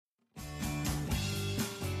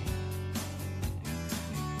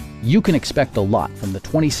You can expect a lot from the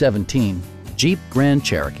 2017 Jeep Grand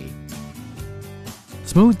Cherokee.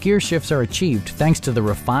 Smooth gear shifts are achieved thanks to the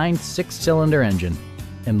refined 6-cylinder engine,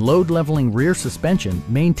 and load-leveling rear suspension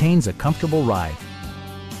maintains a comfortable ride.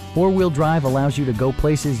 4-wheel drive allows you to go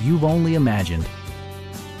places you've only imagined.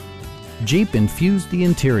 Jeep infused the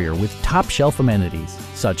interior with top-shelf amenities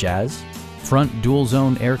such as front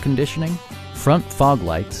dual-zone air conditioning, front fog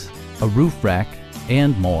lights, a roof rack,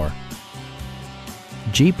 and more.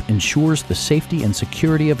 Jeep ensures the safety and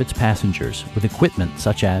security of its passengers with equipment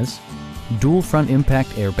such as dual front impact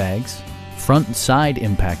airbags, front and side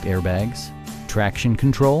impact airbags, traction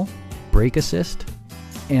control, brake assist,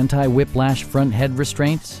 anti-whiplash front head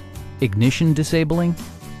restraints, ignition disabling,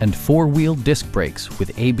 and 4-wheel disc brakes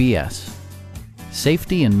with ABS.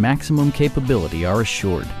 Safety and maximum capability are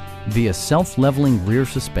assured via self-leveling rear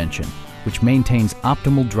suspension, which maintains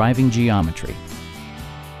optimal driving geometry.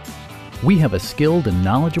 We have a skilled and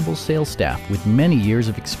knowledgeable sales staff with many years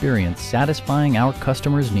of experience satisfying our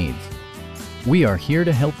customers' needs. We are here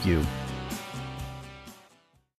to help you